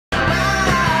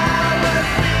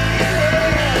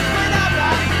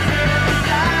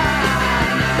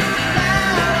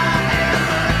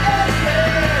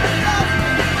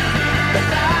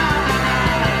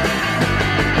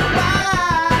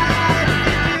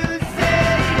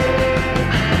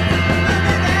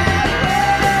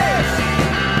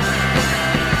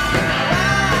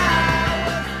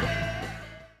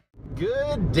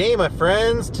day, my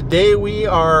friends. Today we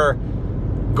are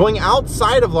going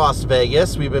outside of Las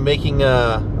Vegas. We've been making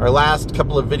our last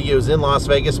couple of videos in Las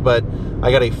Vegas, but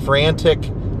I got a frantic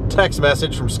text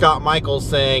message from Scott Michaels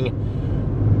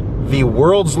saying the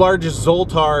world's largest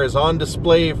Zoltar is on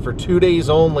display for 2 days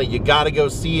only. You gotta go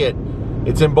see it.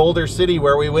 It's in Boulder City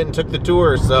where we went and took the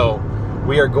tour. So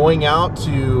we are going out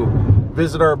to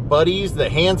visit our buddies, the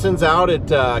Hansons, out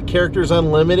at Characters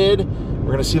Unlimited.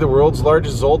 We're gonna see the world's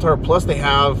largest Zoltar, plus they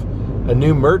have a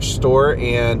new merch store,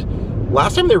 and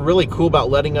last time they're really cool about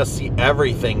letting us see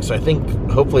everything, so I think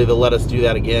hopefully they'll let us do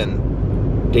that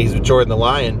again. Daze with Jordan the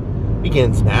Lion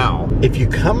begins now. If you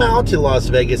come out to Las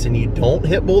Vegas and you don't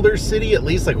hit Boulder City at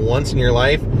least like once in your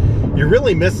life, you're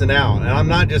really missing out. And I'm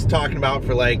not just talking about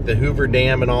for like the Hoover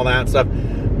Dam and all that stuff.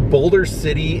 Boulder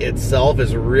City itself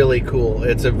is really cool.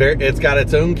 It's got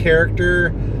its own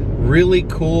character, really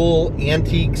cool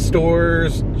antique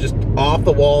stores, just off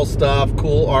the wall stuff,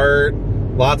 cool art,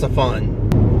 lots of fun.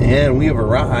 And we have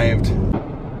arrived.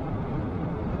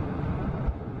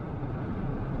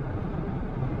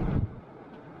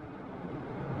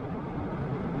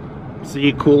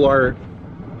 See, cool art.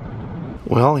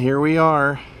 Well, here we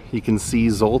are. You can see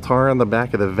Zoltar on the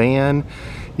back of the van.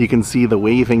 You can see the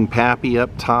waving pappy up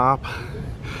top.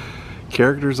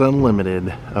 Characters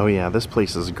Unlimited. Oh yeah, this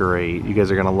place is great. You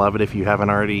guys are gonna love it if you haven't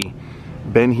already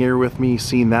been here with me,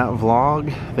 seen that vlog.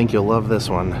 I think you'll love this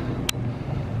one.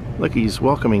 Look, he's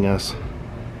welcoming us.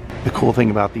 The cool thing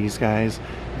about these guys,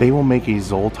 they will make a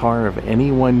Zoltar of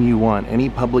anyone you want, any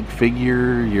public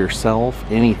figure, yourself,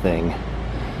 anything.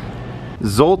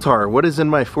 Zoltar, what is in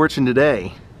my fortune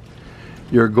today?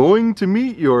 You're going to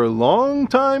meet your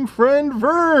longtime friend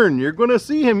Vern. You're gonna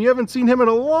see him. You haven't seen him in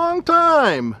a long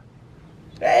time.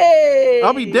 Hey!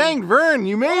 I'll be danged, Vern,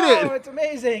 you made it! Oh, it's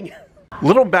amazing!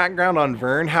 Little background on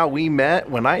Vern, how we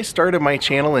met. When I started my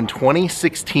channel in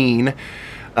 2016,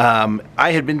 I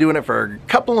had been doing it for a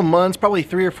couple of months, probably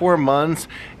 3 or 4 months,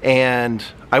 and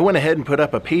I went ahead and put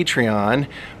up a Patreon.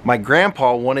 My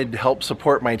grandpa wanted to help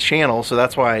support my channel, so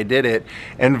that's why I did it.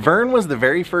 And Vern was the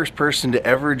very first person to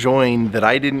ever join that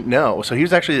I didn't know. So he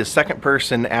was actually the second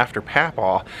person after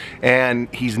Papaw,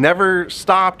 and he's never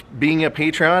stopped being a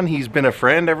Patreon. He's been a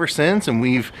friend ever since, and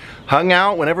we've hung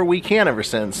out whenever we can ever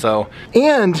since. So,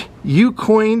 and you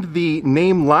coined the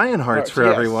name Lionhearts for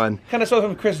everyone. Kind of stole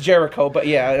from Chris Jericho, but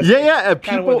yeah.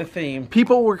 Kind of with the theme.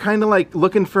 People were kind of like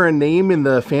looking for a name in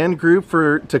the fan group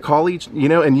to call each, you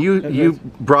know, and you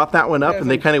brought that one up, and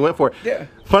they kind of went for it. Yeah.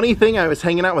 Funny thing, I was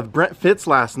hanging out with Brent Fitz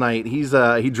last night.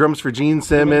 He drums for Gene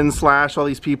Simmons, Slash, all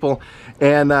these people,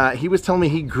 and he was telling me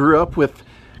he grew up with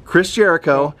Chris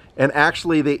Jericho, and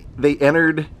actually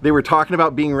they were talking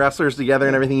about being wrestlers together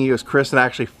and everything. He goes, Chris, and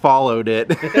actually followed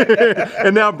it.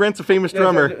 And now Brent's a famous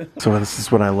drummer. So this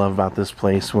is what I love about this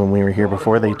place. When we were here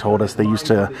before, they told us they used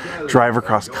to drive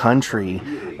across country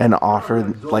and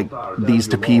offer like these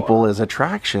to people as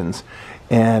attractions.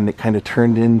 And it kind of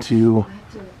turned into,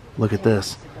 look at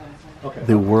this,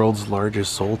 the world's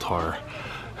largest Zoltar.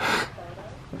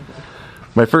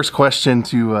 My first question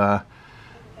to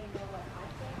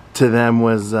them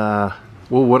was, well,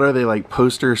 what are they, like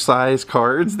poster size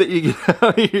cards that you get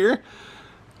out here?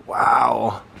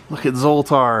 Wow, look at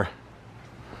Zoltar.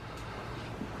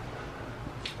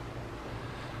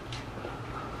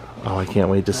 Oh, I can't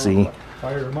wait to see.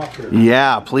 Fire them up here.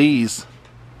 Yeah, please.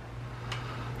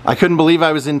 I couldn't believe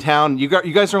I was in town. You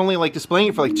guys are only like displaying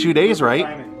it for like 2 days, right?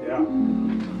 Yeah.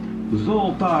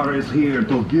 Zoltar is here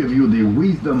to give you the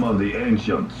wisdom of the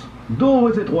ancients. Do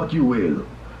with it what you will.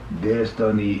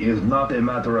 Destiny is not a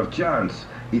matter of chance,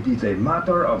 it is a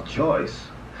matter of choice.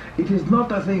 It is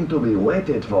not a thing to be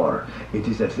waited for, it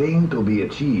is a thing to be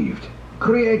achieved.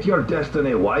 Create your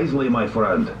destiny wisely, my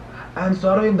friend, and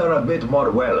surrender a bit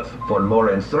more wealth for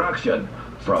more instruction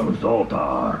from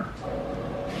Zoltar.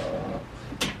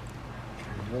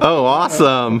 Oh,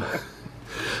 awesome.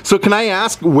 So can I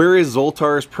ask, where is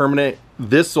Zoltar's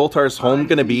this Zoltar's home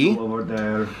gonna be? Over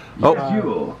there. Oh, Yes,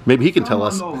 you. maybe he can tell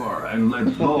us. Come on over and let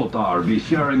Zoltar be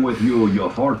sharing with you your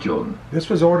fortune. This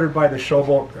was ordered by the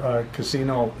Showboat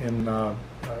Casino in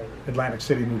Atlantic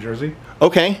City, New Jersey.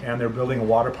 Okay. And they're building a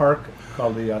water park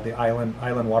called the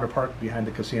Island Water Park behind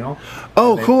the casino.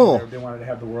 Oh, cool. They wanted to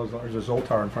have the world's largest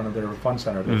Zoltar in front of their fun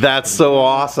center. That's so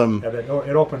awesome. Yeah,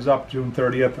 it opens up June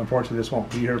 30th. Unfortunately, this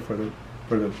won't be here for the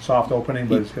soft opening,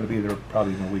 but it's going to be there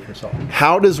probably in a week or so.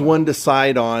 How does one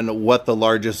decide on what the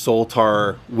largest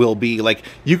Zoltar will be? Like,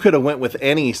 you could have went with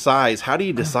any size. How do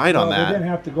you decide on that? They didn't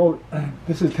have to go,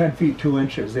 this is 10 feet 2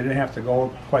 inches. They didn't have to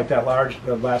go quite that large.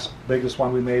 The last biggest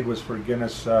one we made was for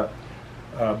Guinness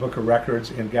Book of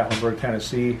Records in Gatlinburg,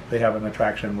 Tennessee. They have an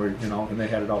attraction where, you know, and they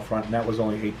had it out front, and that was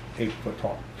only 8 foot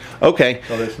tall. Okay.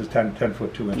 So this is 10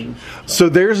 foot 2 inches. So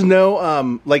there's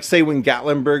no, like say when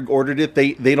Gatlinburg ordered it,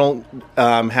 they don't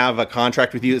have a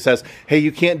contract with you that says, hey,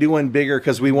 you can't do one bigger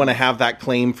because we want to have that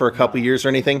claim for a couple years or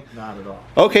anything? Not at all.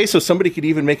 Okay, so somebody could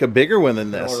even make a bigger one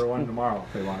than this. Order one tomorrow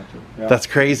if they wanted to. Yeah. That's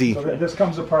crazy. So this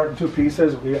comes apart in 2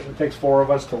 pieces. It takes 4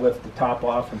 of us to lift the top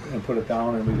off and put it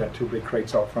down, and we've got 2 big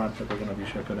crates out front that we're going to be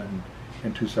shipping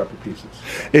in 2 separate pieces.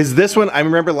 Is this one, I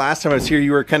remember last time I was here,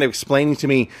 you were kind of explaining to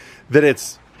me that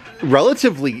it's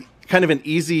relatively kind of an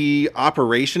easy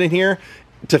operation in here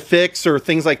to fix or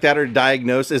things like that or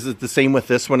diagnose. Is it the same with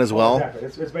this one as well?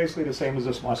 Exactly. It's basically the same as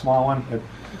this small one.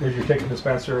 You're taking the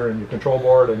dispenser and your control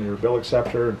board and your bill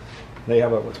acceptor. They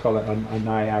have what's called a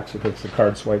NIAX. It's the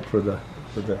card swipe for the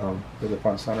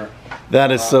front center.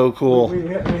 That is so cool. We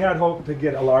had hoped to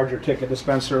get a larger ticket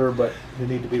dispenser, but they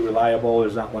need to be reliable.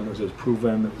 There's not one that was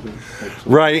proven.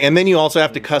 Right, and then you also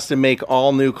have to custom make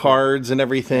all new cards and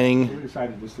everything. We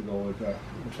decided just to go with that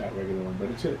regular one,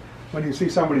 but when you see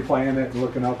somebody playing it and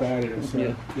looking up at it, it's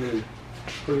really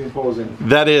pretty imposing.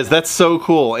 That's so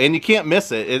cool, and you can't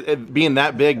miss it being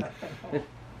that big.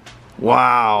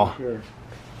 Wow. Sure.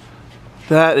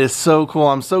 That is so cool.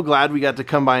 I'm so glad we got to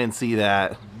come by and see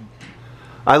that.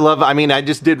 I mean, I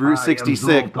just did Route 66.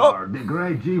 I am Zoltar, the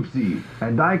great gypsy,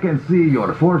 and I can see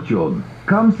your fortune.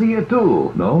 Come see it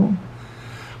too, no?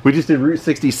 We just did Route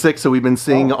 66, so we've been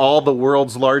seeing all the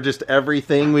world's largest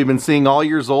everything. We've been seeing all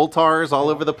your Zoltars all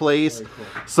over the place. Cool.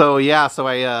 So yeah, so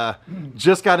I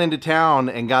just got into town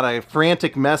and got a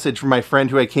frantic message from my friend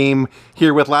who I came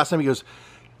here with last time. He goes,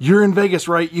 "You're in Vegas,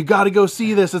 right? You got to go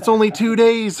see this. It's only 2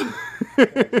 days."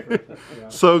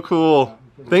 So cool.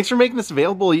 Thanks for making this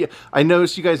available. I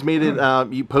noticed you guys made it,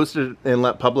 you posted it and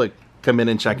let public come in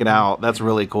and check it out. That's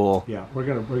really cool. Yeah, we're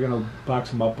gonna box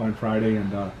them up on Friday,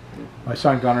 and my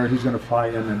son Gunnar, he's gonna fly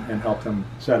in and help them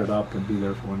set it up and be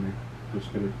there for when they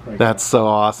just get it cranked. That's so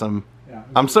awesome. Yeah,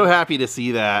 I'm so happy to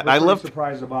see that. I love.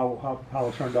 Surprised about how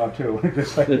it turned out too.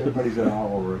 Just like everybody's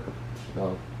all over it.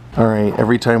 So. All right,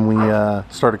 every time we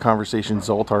start a conversation,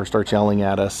 Zoltar starts yelling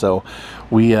at us. So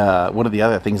we, one of the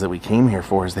other things that we came here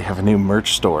for is they have a new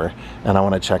merch store, and I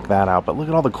want to check that out. But look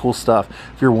at all the cool stuff.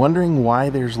 If you're wondering why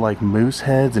there's like moose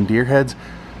heads and deer heads,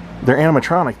 they're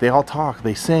animatronic. They all talk,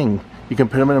 they sing. You can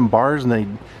put them in bars and they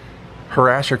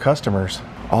harass your customers.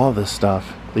 All of this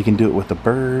stuff, they can do it with the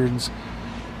birds.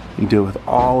 You can do it with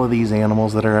all of these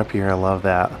animals that are up here. I love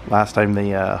that. Last time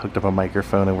they hooked up a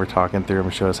microphone and we're talking through them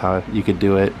and showed us how you could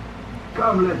do it.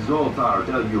 Come let Zoltar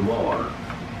tell you more.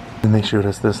 And they showed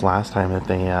us this last time that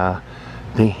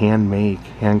they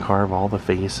hand carve all the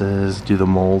faces, do the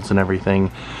molds and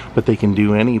everything. But they can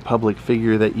do any public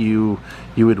figure that you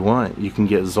would want. You can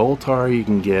get Zoltar, you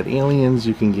can get aliens,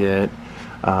 you can get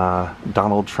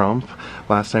Donald Trump.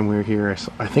 Last time we were here,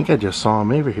 I think I just saw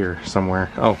him over here somewhere.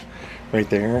 Oh. Right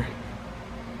there.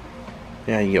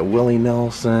 Yeah, you get Willie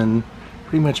Nelson.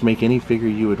 Pretty much make any figure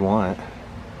you would want. I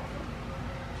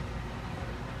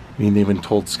mean, they even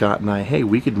told Scott and I, hey,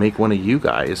 we could make one of you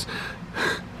guys.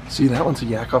 See, that one's a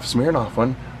Yakov Smirnoff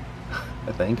one,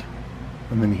 I think.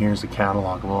 And then here's a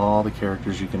catalog of all the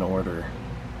characters you can order.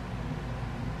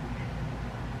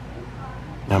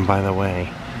 And by the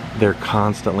way, they're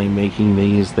constantly making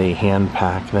these. They hand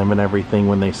pack them and everything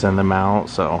when they send them out,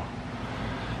 so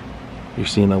you're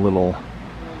seeing a little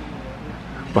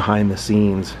behind the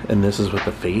scenes, and this is what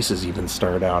the faces even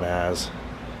start out as.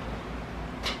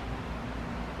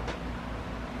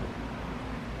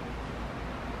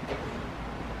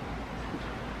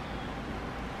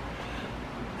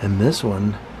 And this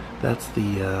one, that's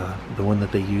the one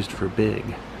that they used for Big.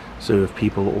 So if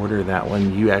people order that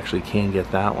one, you actually can get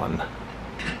that one.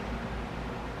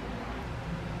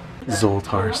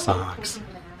 Zoltar socks.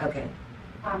 Okay.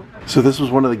 So this was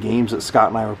one of the games that Scott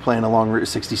and I were playing along Route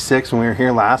 66 when we were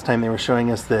here last time. They were showing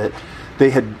us that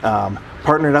they had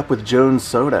partnered up with Jones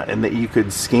Soda, and that you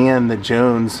could scan the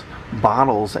Jones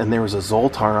bottles and there was a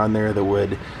Zoltar on there that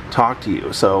would talk to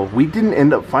you. So we didn't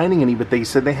end up finding any, but they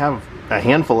said they have a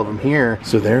handful of them here.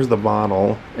 So there's the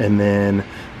bottle, and then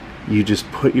you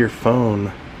just put your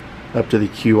phone up to the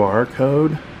QR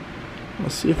code.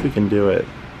 Let's see if we can do it.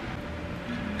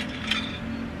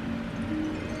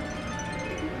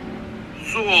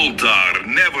 Zoltar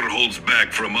never holds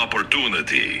back from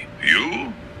opportunity.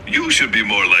 You should be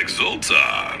more like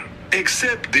Zoltar.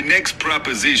 Accept the next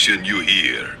proposition you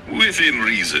hear, within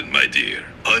reason, my dear.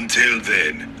 Until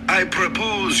then, I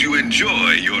propose you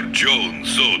enjoy your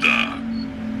Jones soda.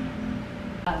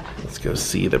 Let's go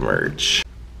see the merch.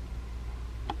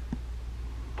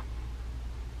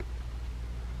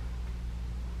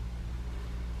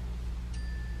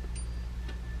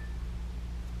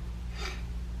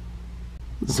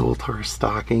 Zoltar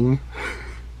stocking.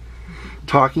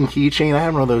 Talking keychain. I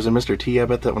have one of those in Mr. T. I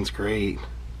bet that one's great.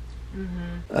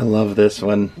 I love this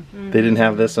one. They didn't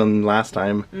have this one last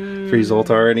time. Free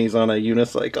Zoltar, and he's on a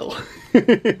unicycle.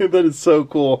 That is so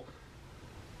cool.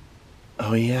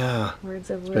 Oh yeah.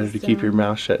 Words of wisdom. Better to keep your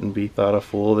mouth shut and be thought a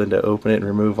fool than to open it and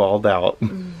remove all doubt.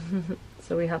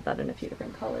 So we have that in a few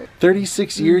different colors.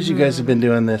 36 years you guys have been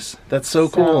doing this. That's so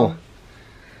cool.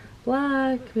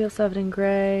 Black. We also have it in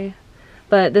gray.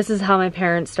 But this is how my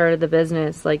parents started the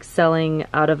business, like selling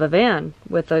out of a van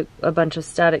with a bunch of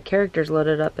static characters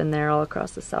loaded up in there all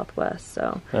across the Southwest.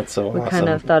 So that's so awesome. We kind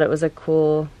of thought it was a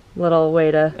cool little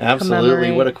way to absolutely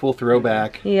commemorate. What a cool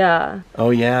throwback. Yeah. Oh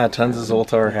yeah, tons of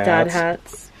Zoltar hats. Dad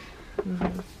hats.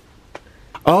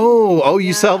 Oh,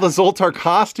 you sell the Zoltar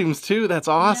costumes too. That's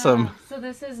awesome. Yeah. So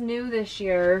this is new this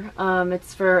year.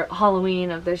 It's for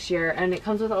Halloween of this year, and it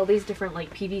comes with all these different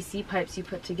like PVC pipes you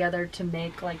put together to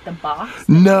make like the box.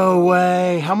 No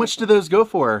way. How much do those go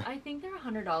for? I think they're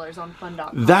 $100 on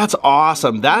fun.com. That's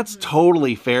awesome. That's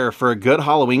totally fair for a good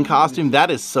Halloween costume. That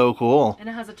is so cool. And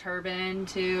it has a turban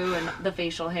too, and the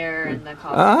facial hair and the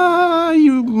costume.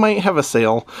 You might have a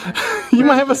sale. You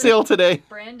might have a sale today.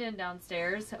 Brandon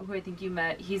downstairs, who I think you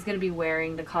met, he's going to be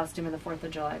wearing the costume in the 4th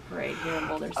of July parade here in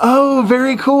Boulder. Oh,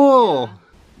 very cool.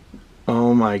 Yeah.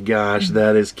 Oh my gosh,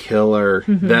 that is killer.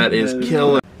 That is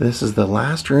killer. This is the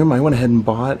last room. I went ahead and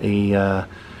bought a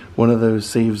one of those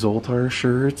Save Zoltar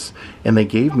shirts, and they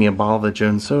gave me a bottle of the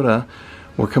Jones soda.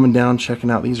 We're coming down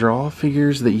checking out. These are all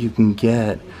figures that you can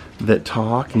get that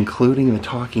talk, including the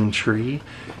talking tree.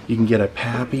 You can get a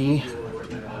Pappy.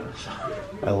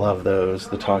 I love those,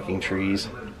 the talking trees.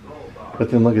 But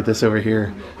then look at this over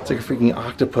here. It's like a freaking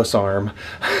octopus arm.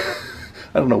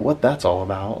 I don't know what that's all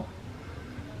about.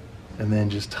 And then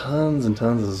just tons and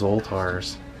tons of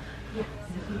Zoltars.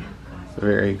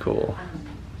 Very cool.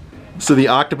 So the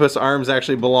octopus arms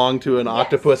actually belong to an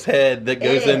octopus head that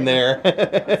goes in there.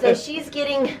 So she's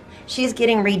getting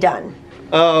redone.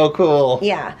 Oh, cool.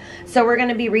 Yeah. So we're going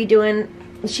to be redoing,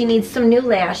 she needs some new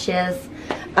lashes.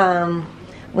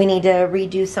 We need to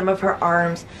redo some of her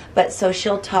arms. But so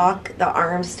she'll talk, the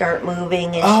arms start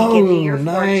moving, and she gives you your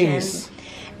nice. fortune.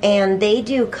 And they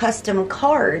do custom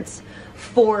cards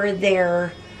for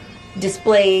their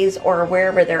displays or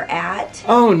wherever they're at.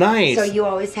 Oh, nice. So you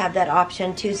always have that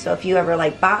option too. So if you ever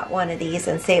like bought one of these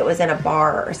and say it was in a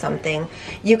bar or something,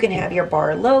 you can have your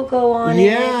bar logo on it.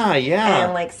 Yeah.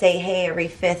 And like say, hey, every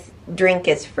 5th drink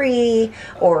is free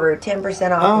or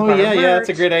 10% off. Oh, of our yeah, merch. that's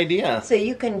a great idea. So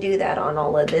you can do that on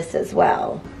all of this as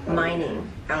well. Mining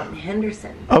out in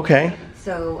Henderson. Okay.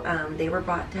 So they were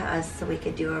brought to us so we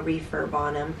could do a refurb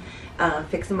on them,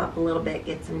 fix them up a little bit,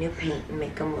 get some new paint, and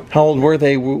make them look. How old were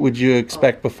they? Would you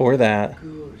expect before that?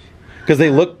 Because they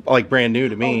look like brand new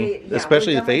to me,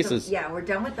 especially the faces. Yeah, we're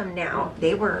done with them now.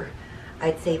 They were,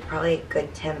 I'd say, probably a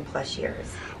good 10 plus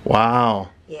years. Wow.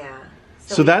 Yeah.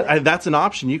 So that's an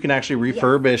option. You can actually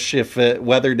refurbish if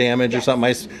weather damage or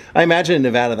something. I imagine in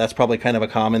Nevada that's probably kind of a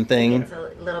common thing. It's a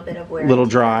little bit of wear. Little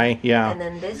dry, yeah. And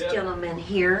then this gentleman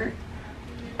here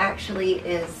actually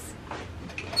is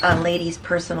a lady's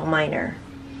personal miner,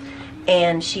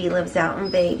 and she lives out in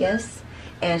Vegas,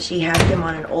 and she has him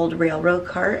on an old railroad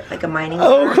cart, like a mining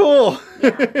cart. Oh, cool.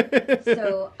 Yeah.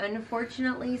 So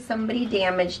unfortunately somebody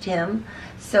damaged him,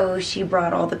 so she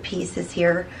brought all the pieces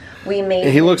here. We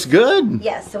made he looks good.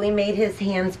 Yes, so we made his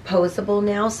hands posable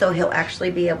now, so he'll actually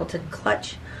be able to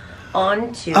clutch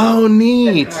onto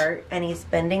the cart, and he's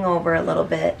bending over a little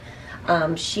bit.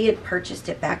 She had purchased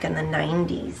it back in the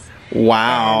 90s.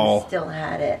 Wow. And still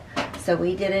had it. So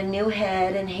we did a new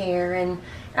head and hair and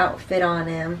outfit on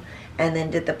him, and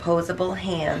then did the posable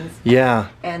hands. Yeah.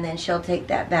 And then she'll take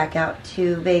that back out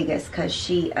to Vegas because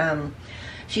she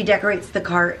decorates the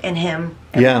cart and him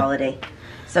every holiday.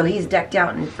 So he's decked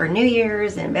out for New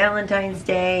Year's and Valentine's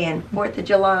Day and 4th of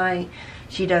July.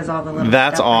 She does all the little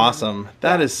That's stuff. awesome.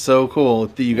 That is so cool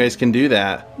that you guys can do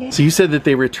that. Yeah. So you said that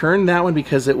they returned that one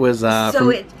because it was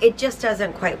so it just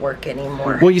doesn't quite work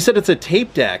anymore. Well, you said it's a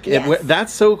tape deck. Yes.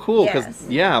 That's so cool because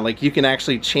yeah, like you can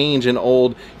actually change an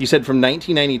old. You said from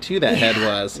 1992 that head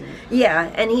was. Yeah,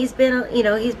 and he's been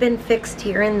he's been fixed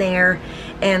here and there,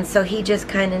 and so he just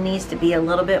kind of needs to be a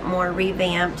little bit more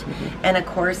revamped. And of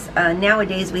course,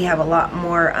 nowadays we have a lot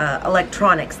more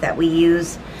electronics that we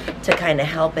use to kind of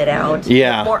help it out.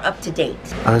 Yeah. More up to date.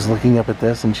 I was looking up at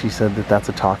this and she said that that's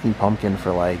a talking pumpkin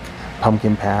for like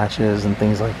pumpkin patches and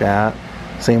things like that.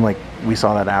 Same like we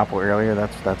saw that apple earlier.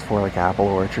 That's for like apple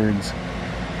orchards.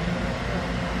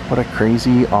 What a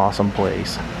crazy awesome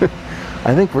place.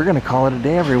 I think we're gonna call it a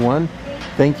day, everyone.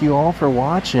 Thank you all for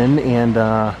watching, and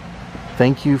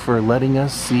thank you for letting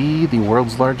us see the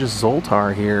world's largest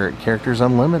Zoltar here at Characters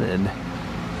Unlimited.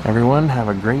 Everyone, have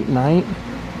a great night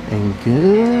and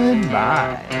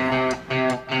goodbye.